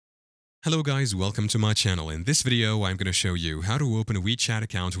Hello guys, welcome to my channel. In this video, I'm going to show you how to open a WeChat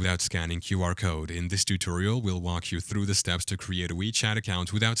account without scanning QR code. In this tutorial, we'll walk you through the steps to create a WeChat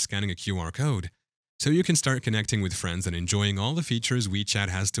account without scanning a QR code, so you can start connecting with friends and enjoying all the features WeChat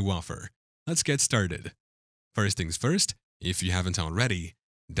has to offer. Let's get started. First things first, if you haven't already,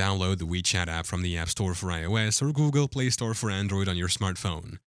 download the WeChat app from the App Store for iOS or Google Play Store for Android on your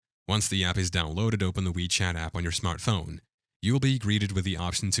smartphone. Once the app is downloaded, open the WeChat app on your smartphone. You will be greeted with the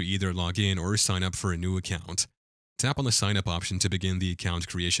option to either log in or sign up for a new account. Tap on the sign up option to begin the account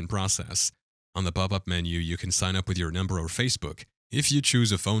creation process. On the pop-up menu, you can sign up with your number or Facebook. If you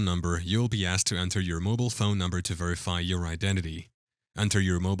choose a phone number, you'll be asked to enter your mobile phone number to verify your identity. Enter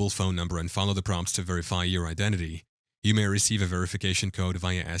your mobile phone number and follow the prompts to verify your identity. You may receive a verification code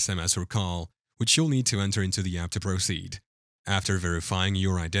via SMS or call, which you'll need to enter into the app to proceed. After verifying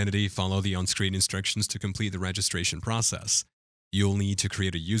your identity, follow the on-screen instructions to complete the registration process. You'll need to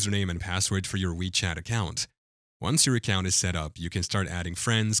create a username and password for your WeChat account. Once your account is set up, you can start adding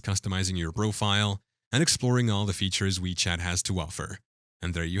friends, customizing your profile, and exploring all the features WeChat has to offer.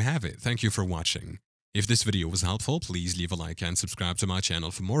 And there you have it. Thank you for watching. If this video was helpful, please leave a like and subscribe to my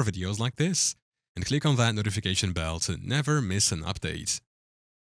channel for more videos like this. And click on that notification bell to never miss an update.